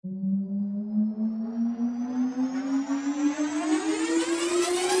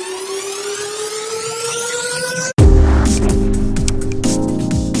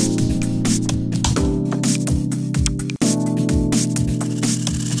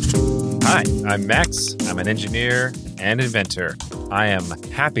Hi, I'm Max. I'm an engineer and inventor. I am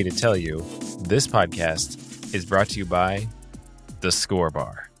happy to tell you this podcast is brought to you by The Score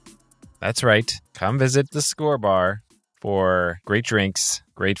Bar. That's right. Come visit The Score Bar for great drinks,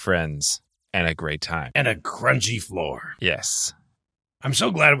 great friends, and a great time. And a crunchy floor. Yes. I'm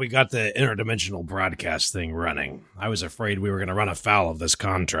so glad we got the interdimensional broadcast thing running. I was afraid we were going to run afoul of this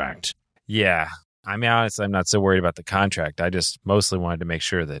contract. Yeah. I mean, honestly, I'm not so worried about the contract. I just mostly wanted to make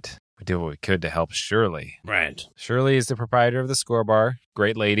sure that we did what we could to help Shirley. Right. Shirley is the proprietor of The Score Bar.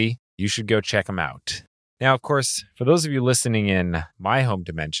 Great lady. You should go check them out. Now, of course, for those of you listening in my home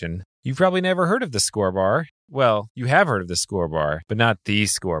dimension, you've probably never heard of The Score Bar. Well, you have heard of The Score Bar, but not The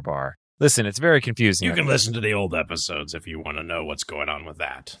Score Bar. Listen, it's very confusing. You can listen to the old episodes if you want to know what's going on with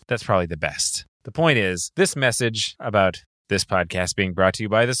that. That's probably the best. The point is, this message about this podcast being brought to you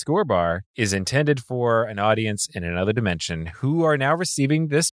by The Score Bar is intended for an audience in another dimension who are now receiving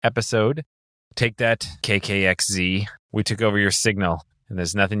this episode. Take that, KKXZ. We took over your signal, and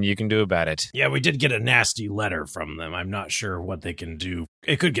there's nothing you can do about it. Yeah, we did get a nasty letter from them. I'm not sure what they can do.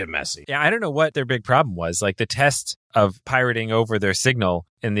 It could get messy. Yeah, I don't know what their big problem was. Like, the test of pirating over their signal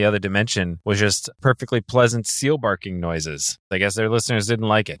in the other dimension was just perfectly pleasant seal barking noises. I guess their listeners didn't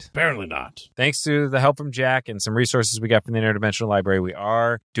like it. Apparently not. Thanks to the help from Jack and some resources we got from the Interdimensional Library, we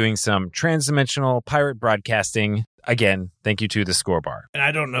are doing some transdimensional pirate broadcasting. Again, thank you to The Score Bar. And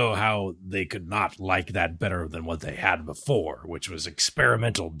I don't know how they could not like that better than what they had before, which was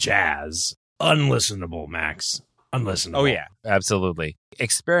experimental jazz. Unlistenable, Max. Unlistenable. Oh, yeah, absolutely.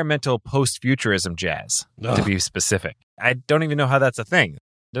 Experimental post-futurism jazz, to be specific. I don't even know how that's a thing.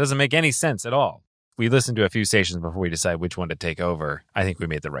 It doesn't make any sense at all. We listened to a few stations before we decide which one to take over. I think we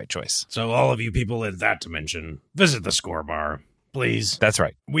made the right choice. So all of you people in that dimension, visit The Score Bar, please. That's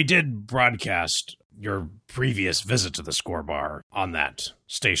right. We did broadcast your previous visit to The Score Bar on that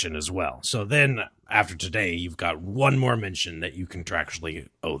station as well. So then, after today, you've got one more mention that you contractually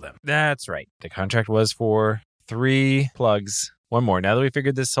owe them. That's right. The contract was for 3 plugs. One more. Now that we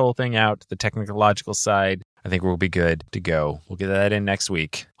figured this whole thing out, the technological side, I think we'll be good to go. We'll get that in next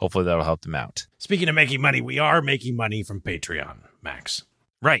week. Hopefully that'll help them out. Speaking of making money, we are making money from Patreon, Max.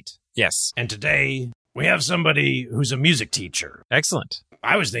 Right. Yes. And today, we have somebody who's a music teacher. Excellent.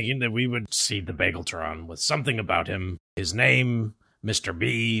 I was thinking that we would seed the Bageltron with something about him, his name, Mr.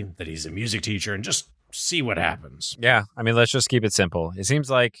 B, that he's a music teacher, and just see what happens. Yeah, I mean, let's just keep it simple. It seems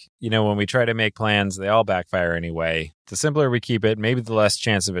like, when we try to make plans, they all backfire anyway. The simpler we keep it, maybe the less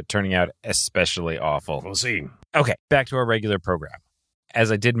chance of it turning out especially awful. We'll see. Okay, back to our regular program.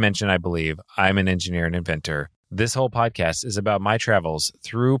 As I did mention, I believe, I'm an engineer and inventor. This whole podcast is about my travels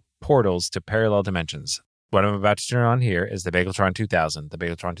through portals to parallel dimensions. What I'm about to turn on here is the Bageltron 2000. The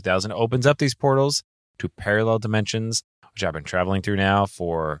Bageltron 2000 opens up these portals to parallel dimensions, which I've been traveling through now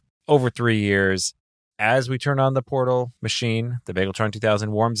for over 3 years. As we turn on the portal machine, the Bageltron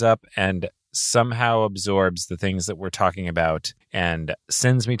 2000 warms up and somehow absorbs the things that we're talking about and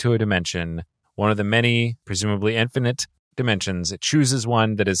sends me to a dimension, one of the many, presumably infinite dimensions. It chooses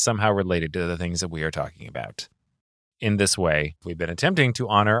one that is somehow related to the things that we are talking about. In this way, we've been attempting to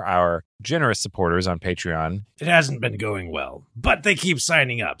honor our generous supporters on Patreon. It hasn't been going well, but they keep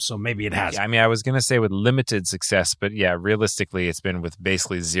signing up, so maybe it has. I mean, I was going to say with limited success, but yeah, realistically, it's been with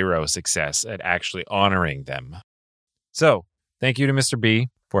basically 0 success at actually honoring them. So, thank you to Mr. B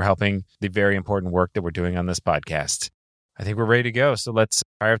for helping the very important work that we're doing on this podcast. I think we're ready to go, so let's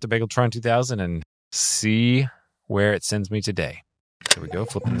fire up the Bageltron 2000 and see where it sends me today. Here we go,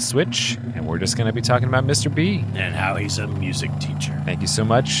 flipping the switch, and we're just going to be talking about Mr. B. And how he's a music teacher. Thank you so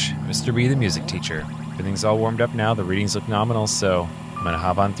much, Mr. B, the music teacher. Everything's all warmed up now. The readings look nominal, so I'm going to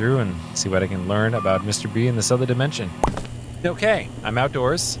hop on through and see what I can learn about Mr. B in this other dimension. Okay, I'm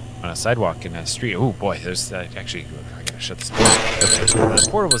outdoors on a sidewalk in a street. Oh, boy, there's actually, I got to shut this door. Okay. The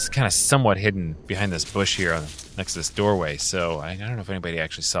portal was kind of somewhat hidden behind this bush here next to this doorway, so I don't know if anybody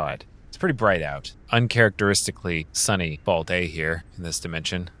actually saw it. Pretty bright out. Uncharacteristically sunny fall day here in this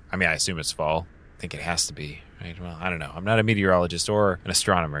dimension. I mean, I assume it's fall. I think it has to be, right? Well, I don't know. I'm not a meteorologist or an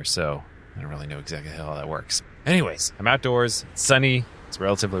astronomer, so I don't really know exactly how that works. Anyways, I'm outdoors. It's sunny. It's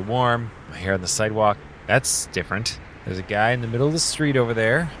relatively warm. I'm here on the sidewalk. That's different. There's a guy in the middle of the street over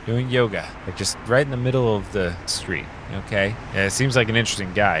there doing yoga, like just right in the middle of the street. Okay? Yeah, it seems like an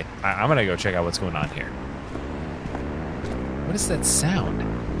interesting guy. I'm going to go check out what's going on here. What is that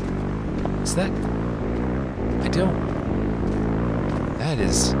sound? Is that... That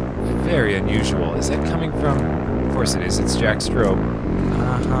is very unusual. Is that coming from... Of course it is. It's Jack Strobe.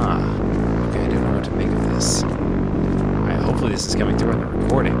 Okay, I don't know what to make of this. Hopefully this is coming through on the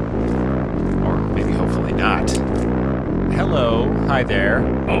recording. Or maybe hopefully not. hello. Hi there.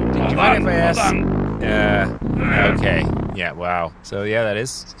 Oh, Do you mind if I ask? Okay. Yeah, wow. So, yeah, that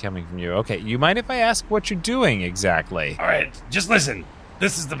is coming from you. Okay, you mind if I ask what you're doing exactly? All right, just listen.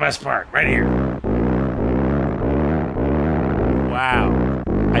 This is the best part, right here. Wow.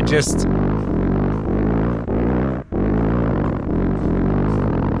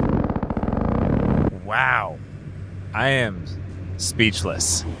 Wow. I am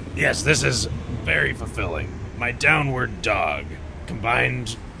speechless. Yes, this is very fulfilling. My downward dog,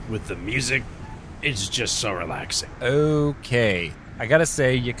 combined with the music, it's just so relaxing. Okay. I gotta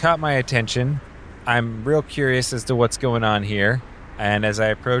say, you caught my attention. I'm real curious as to what's going on here. And as I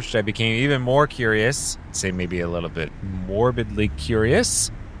approached, I became even more curious, say maybe a little bit morbidly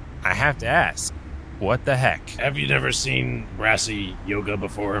curious. I have to ask, what the heck? Have you never seen Brassy Yoga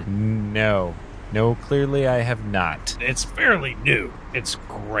before? No, clearly I have not. It's fairly new. It's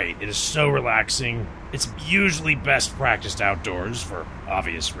great. It is so relaxing. It's usually best practiced outdoors for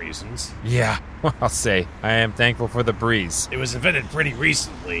obvious reasons. Yeah, I'll say, I am thankful for the breeze. It was invented pretty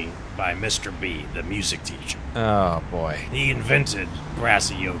recently by Mr. B, the music teacher. Oh, boy. He invented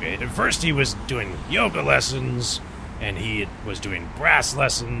Brassy Yoga. At first he was doing yoga lessons, and he was doing brass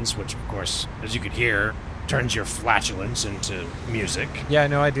lessons, which, of course, as you could hear, turns your flatulence into music. Yeah,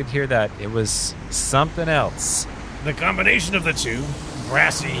 no, I did hear that. It was something else. The combination of the two,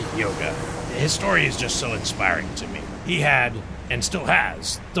 Brassy Yoga, his story is just so inspiring to me. He had, and still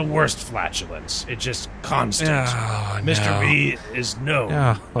has, the worst flatulence. It's just constant. Oh, Mr. no. B is known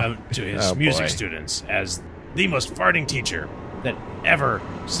to his Oh, music boy. students as the most farting teacher that ever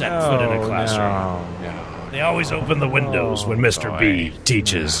set foot in a classroom. No. They always open the windows when Mr. B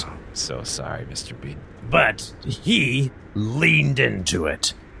teaches. No. So sorry, Mr. B. But he leaned into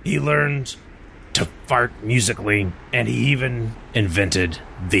it. He learned to fart musically, and he even invented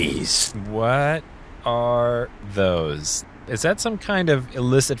these. What are those? Is that some kind of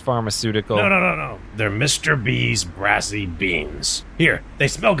illicit pharmaceutical? No. They're Mr. B's Brassy Beans. Here, they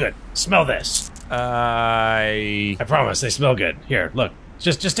smell good. Smell this. I promise, they smell good. Here, look.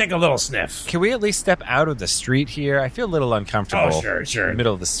 Just take a little sniff. Can we at least step out of the street here? I feel a little uncomfortable. Oh, sure. In the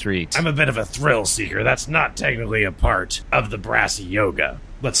middle of the street. I'm a bit of a thrill seeker. That's not technically a part of the Brassy Yoga.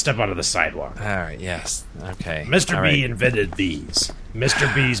 Let's step onto the sidewalk. All right, yes. Okay. Mr. All B right. invented these.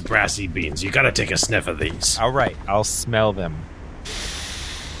 Mr. B's Brassy Beans. You gotta take a sniff of these. All right, I'll smell them.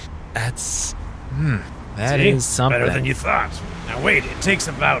 That is See? something. Better than you thought. Now wait, it takes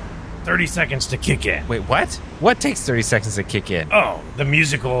about 30 seconds to kick in. Wait, what? What takes 30 seconds to kick in? Oh, the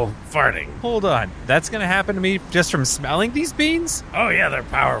musical farting. Hold on. That's going to happen to me just from smelling these beans? Oh yeah, they're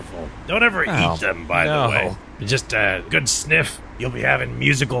powerful. Don't ever Oh, eat them, by no. the way. Just a good sniff, you'll be having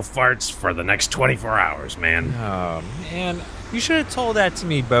musical farts for the next 24 hours, man. Oh, man. You should have told that to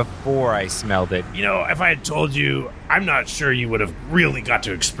me before I smelled it. You know, if I had told you, I'm not sure you would have really got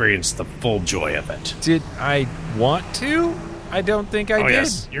to experience the full joy of it. Did I want to? I don't think I did.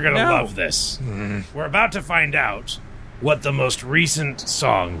 Yes, you're gonna No. love this. We're about to find out what the most recent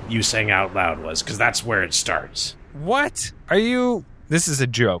song you sang out loud was, because that's where it starts. What? Are you... This is a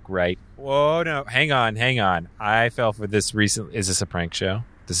joke, right? Whoa, no. Hang on. I fell for this recently. Is this a prank show?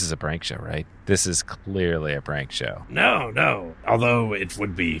 This is a prank show, right? This is clearly a prank show. No. Although it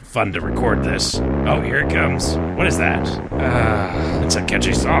would be fun to record this. Oh, here it comes. What is that? It's a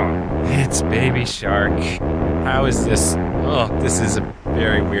catchy song. It's Baby Shark. How is this? Oh, this is a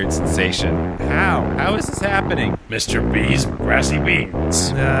very weird sensation. How is this happening? Mr. B's Brassy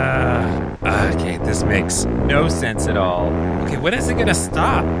Beans. Okay, this makes no sense at all. Okay, when is it gonna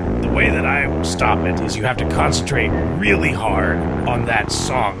stop? The way that I stop it is you have to concentrate really hard on that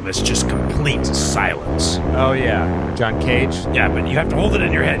song that's just complete silence. Oh yeah, John Cage? Yeah, but you have to hold it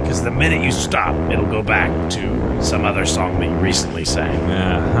in your head because the minute you stop, it'll go back to some other song that you recently sang.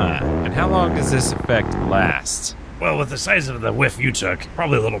 Uh-huh. And how long does this effect last? Well, with the size of the whiff you took,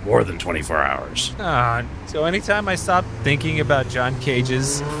 probably a little more than 24 hours. So anytime I stop thinking about John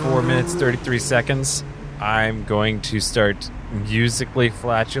Cage's 4 minutes 33 seconds, I'm going to start musically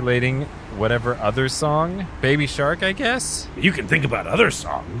flatulating whatever other song? Baby Shark, I guess? You can think about other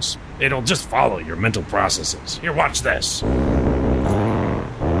songs. It'll just follow your mental processes. Here, watch this.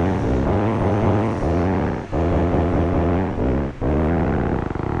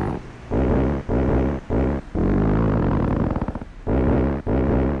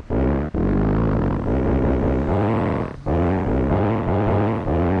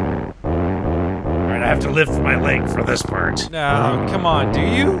 Alright, I have to lift my leg for this part. No, come on, do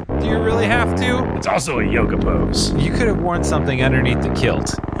you? Do you really have to? It's also a yoga pose. You could have worn something underneath the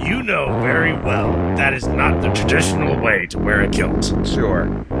kilt. You know very well that is not the traditional way to wear a kilt. Sure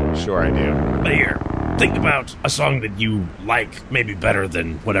I do. But here, think about a song that you like maybe better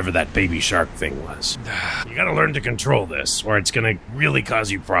than whatever that Baby Shark thing was. You gotta learn to control this, or it's gonna really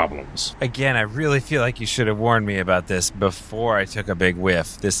cause you problems. Again, I really feel like you should have warned me about this before I took a big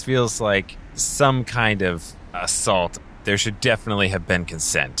whiff. This feels like some kind of assault. There should definitely have been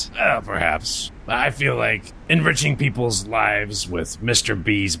consent. Perhaps. I feel like enriching people's lives with Mr.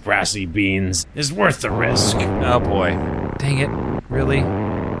 B's brassy beans is worth the risk. Oh boy. Dang it. Really?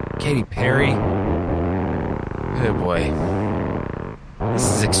 Katy Perry? Oh boy. This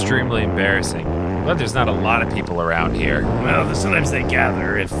is extremely embarrassing. But there's not a lot of people around here. Well, sometimes they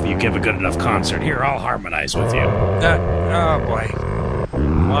gather if you give a good enough concert. Here, I'll harmonize with you. Oh boy.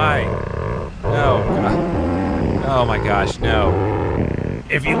 Why? No. Oh my gosh, no.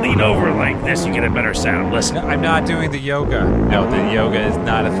 If you lean over like this, you get a better sound. Listen. No, I'm not doing the yoga. No, the yoga is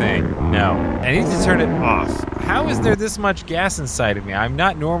not a thing. No. I need to turn it off. How is there this much gas inside of me? I'm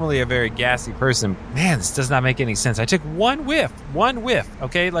not normally a very gassy person. Man, this does not make any sense. I took one whiff,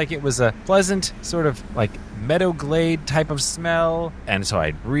 okay? Like it was a pleasant sort of like meadow glade type of smell. And so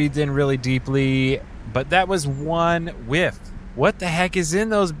I breathed in really deeply, but that was one whiff. What the heck is in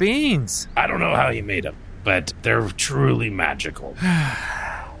those beans? I don't know how you made them, but they're truly magical.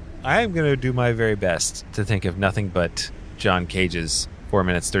 I am going to do my very best to think of nothing but John Cage's 4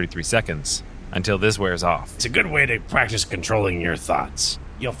 minutes, 33 seconds until this wears off. It's a good way to practice controlling your thoughts.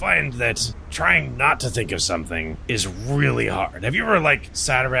 You'll find that trying not to think of something is really hard. Have you ever,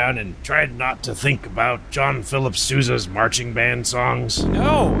 sat around and tried not to think about John Philip Sousa's marching band songs?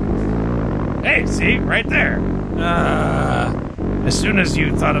 No. Hey, see? Right there. As soon as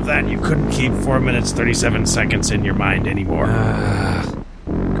you thought of that, you couldn't keep 4 minutes, 37 seconds in your mind anymore.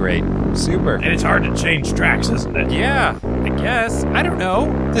 Great. Super. And it's hard to change tracks, isn't it? Yeah, I guess. I don't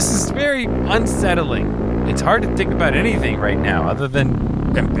know. This is very unsettling. It's hard to think about anything right now other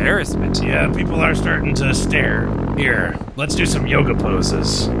than embarrassment. Yeah, people are starting to stare. Here, let's do some yoga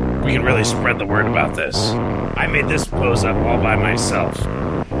poses. We can really spread the word about this. I made this pose up all by myself.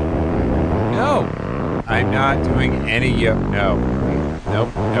 No, I'm not doing any No.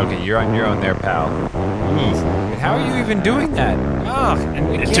 Nope. Okay, you're on your own there, pal. How are you even doing that? Ugh.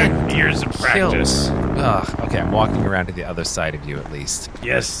 And it took years of practice. Ugh. Okay, I'm walking around to the other side of you at least.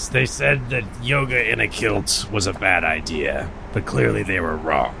 Yes, they said that yoga in a kilt was a bad idea, but clearly they were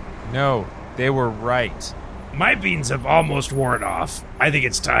wrong. No, they were right. My beans have almost worn off. I think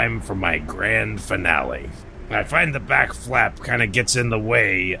it's time for my grand finale. I find the back flap kind of gets in the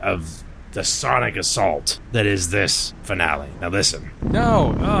way of the sonic assault that is this finale. Now listen.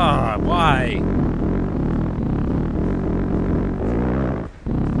 No. Why?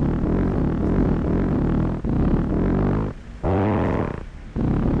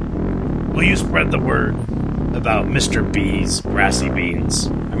 Will you spread the word about Mr. B's brassy beans?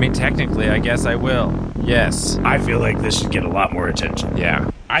 I mean, technically, I guess I will. Yes. I feel like this should get a lot more attention. Yeah.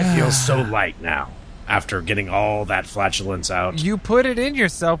 I feel so light now after getting all that flatulence out. You put it in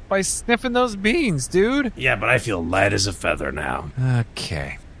yourself by sniffing those beans, dude. Yeah, but I feel light as a feather now.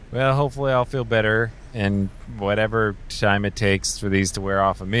 Okay. Well, hopefully I'll feel better in whatever time it takes for these to wear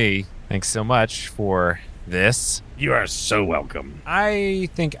off of me. Thanks so much for this. You are so welcome. I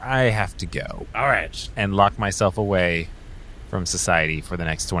think I have to go. All right. And lock myself away from society for the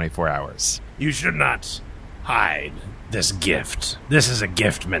next 24 hours. You should not hide this gift. This is a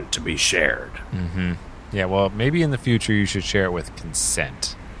gift meant to be shared. Mm-hmm. Yeah, well, maybe in the future you should share it with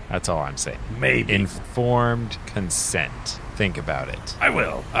consent. That's all I'm saying. Maybe. Informed consent. Think about it. I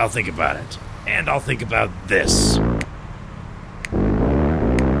will. I'll think about it. And I'll think about this.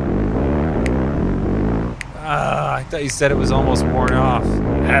 I thought you said it was almost worn off.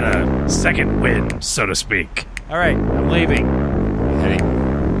 Had a second wind, so to speak. All right, I'm leaving. Heading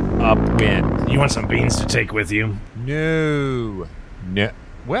upwind. You want some beans to take with you? No.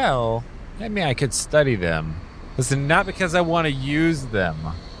 Well, I mean, I could study them. Listen, not because I want to use them,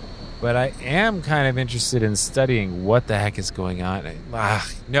 but I am kind of interested in studying what the heck is going on.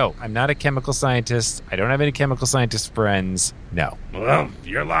 No, I'm not a chemical scientist. I don't have any chemical scientist friends. No. Well,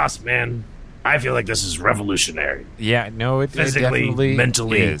 you're lost, man. I feel like this is revolutionary. Yeah, no, it physically, definitely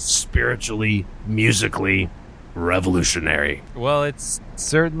mentally, is. Spiritually, musically, revolutionary. Well, it's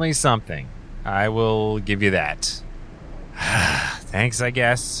certainly something. I will give you that. Thanks, I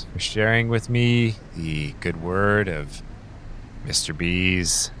guess, for sharing with me the good word of Mr.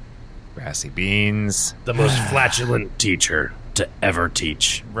 B's brassy beans. The most flatulent teacher to ever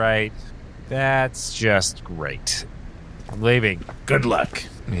teach. Right. That's just great. I'm leaving. Good luck.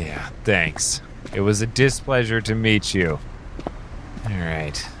 Yeah, thanks. It was a displeasure to meet you. All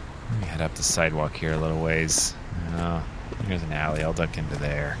right. Let me head up the sidewalk here a little ways. Oh, there's an alley. I'll duck into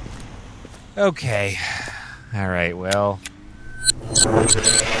there. Okay. All right, well.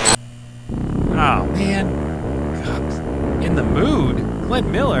 Oh, man. God. In the mood? Clint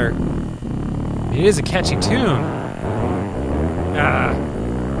Miller? It is a catchy tune.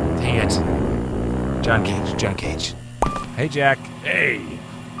 Dang it. John Cage. Hey, Jack. Hey,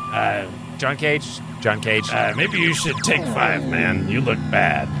 John Cage. maybe you should take 5, man. You look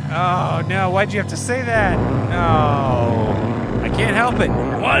bad. Oh, no. Why'd you have to say that? No. I can't help it.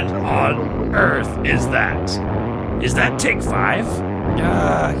 What on earth is that? Is that take 5?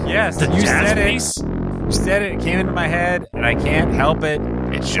 Yes. The You jazz said it. piece? You said it. It came into my head, and I can't help it.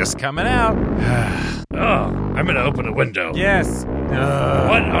 It's just coming out. Oh, I'm gonna open a window. Yes.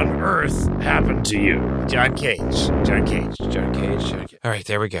 What on earth happened to you? John Cage. All right,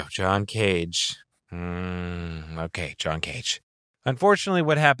 there we go. John Cage. Okay, John Cage. Unfortunately,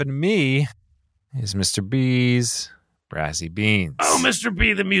 what happened to me is Mr. B's Brassy Beans. Oh, Mr.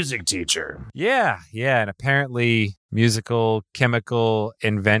 B, the music teacher. Yeah, and apparently musical chemical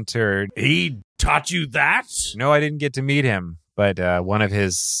inventor. He taught you that? No, I didn't get to meet him, but one of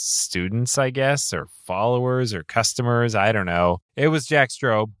his students, I guess, or followers or customers, I don't know. It was Jack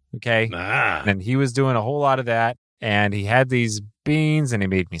Strobe, okay? Ah. And he was doing a whole lot of that, and he had these beans, and he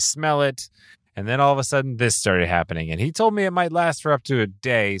made me smell it. And then all of a sudden, this started happening. And he told me it might last for up to a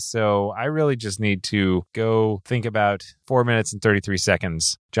day. So I really just need to go think about 4 minutes and 33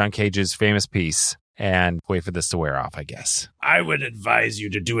 seconds, John Cage's famous piece, and wait for this to wear off, I guess. I would advise you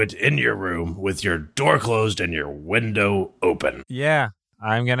to do it in your room with your door closed and your window open. Yeah,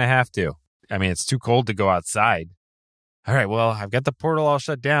 I'm going to have to. I mean, it's too cold to go outside. All right, well, I've got the portal all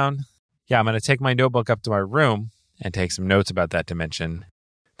shut down. Yeah, I'm going to take my notebook up to my room and take some notes about that dimension.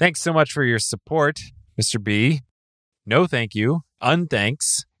 Thanks so much for your support, Mr. B. No thank you,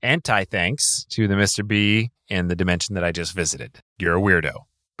 unthanks, anti-thanks to the Mr. B in the dimension that I just visited. You're a weirdo,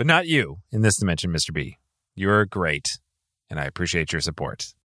 but not you in this dimension, Mr. B. You're great, and I appreciate your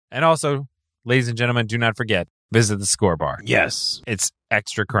support. And also, ladies and gentlemen, do not forget, visit the Score Bar. Yes. It's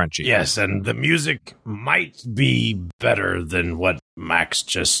extra crunchy. Yes, and the music might be better than what Max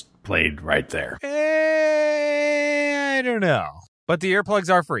just played right there. I don't know. But the earplugs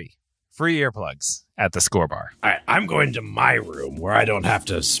are free. Free earplugs at the Score Bar. All right, I'm going to my room where I don't have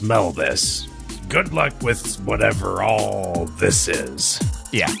to smell this. Good luck with whatever all this is.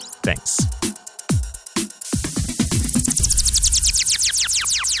 Yeah, thanks.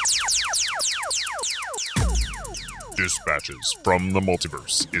 Dispatches from the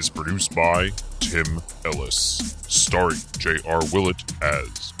Multiverse is produced by Tim Ellis, starring J.R. Willett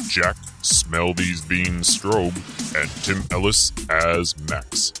as Jack Smell These Beans Strobe and Tim Ellis as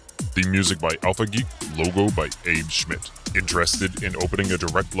Max. Theme music by Alpha Geek, logo by Abe Schmidt. Interested in opening a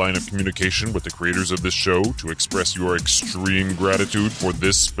direct line of communication with the creators of this show to express your extreme gratitude for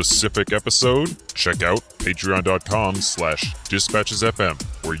this specific episode? Check out patreon.com/dispatchesfm,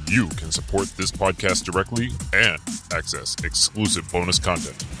 where you can support this podcast directly and access exclusive bonus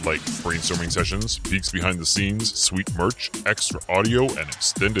content like brainstorming sessions, peeks behind the scenes, sweet merch, extra audio, and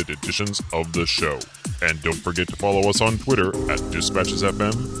extended editions of the show. And don't forget to follow us on Twitter at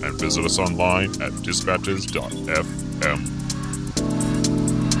DispatchesFM and visit us online at dispatches.fm.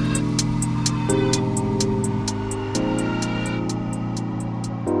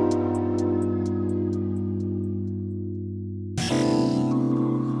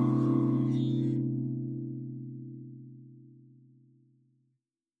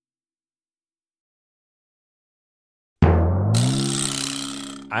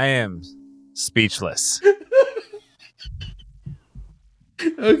 I am speechless.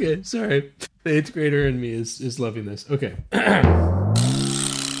 Okay, sorry. The 8th grader in me is loving this. Okay.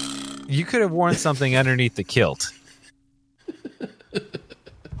 You could have worn something underneath the kilt.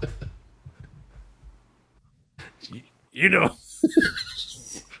 You know...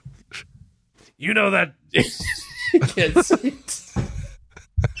 you know that... I can't see it.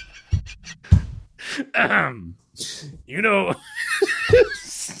 You know...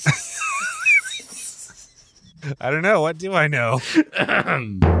 I don't know. What do I know?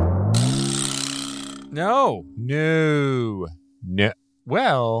 No.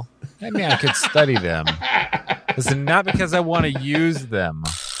 Well, I mean, I could study them. Listen, not because I want to use them.